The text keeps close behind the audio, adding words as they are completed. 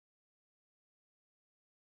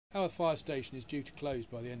Haworth Fire Station is due to close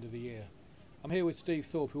by the end of the year. I'm here with Steve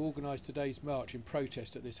Thorpe, who organised today's march in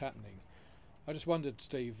protest at this happening. I just wondered,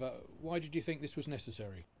 Steve, why did you think this was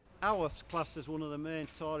necessary? Haworth's classed as one of the main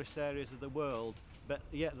tourist areas of the world, but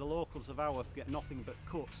yet the locals of Haworth get nothing but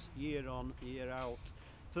cuts year on, year out.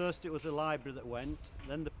 First it was the library that went,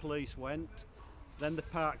 then the police went, then the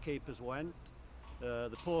park keepers went,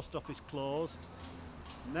 the post office closed.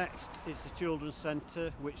 Next is the children's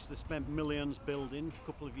centre, which they spent millions building a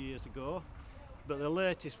couple of years ago. But the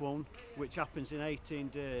latest one, which happens in 18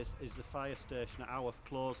 days, is the fire station at Haworth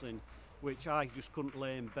closing, which I just couldn't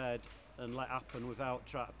lay in bed and let happen without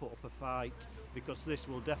trying to put up a fight, because this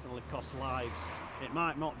will definitely cost lives. It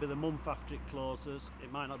might not be the month after it closes,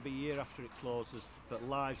 it might not be a year after it closes, but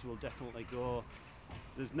lives will definitely go.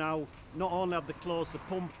 There's now, not only have they closed the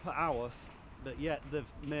pump at Haworth, but yet they've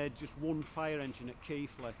made just one fire engine at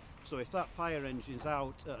Keighley. So if that fire engine's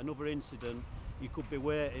out at another incident, you could be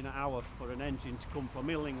waiting an hour for an engine to come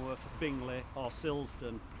from Illingworth, Bingley or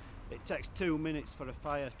Silsden. It takes 2 minutes for a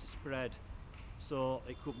fire to spread, so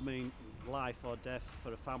it could mean life or death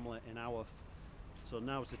for a family in Haworth. So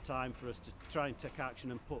now's the time for us to try and take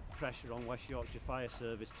action and put pressure on West Yorkshire Fire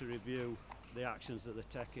Service to review the actions that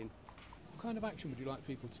they're taking. What kind of action would you like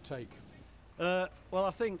people to take? Well,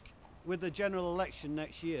 I think with the general election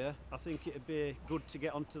next year, I think it'd be good to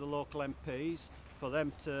get onto the local MPs, for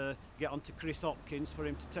them to get onto Chris Hopkins, for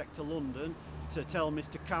him to take to London to tell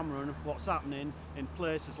Mr Cameron what's happening in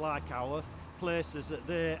places like Haworth, places that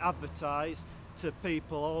they advertise to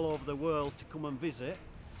people all over the world to come and visit.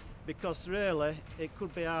 Because really, it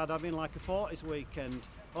could be hard having like a 40s weekend,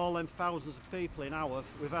 all them thousands of people in Haworth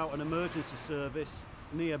without an emergency service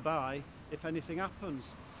nearby if anything happens.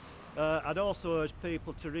 I'd also urge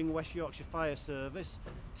people to ring West Yorkshire Fire Service,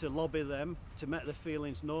 to lobby them, to make their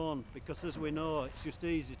feelings known, because as we know, it's just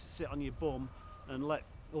easy to sit on your bum and let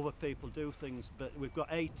other people do things, but we've got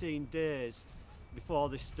 18 days before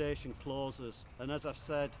this station closes, and as I've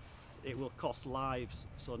said, it will cost lives,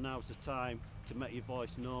 so now's the time to make your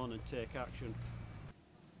voice known and take action.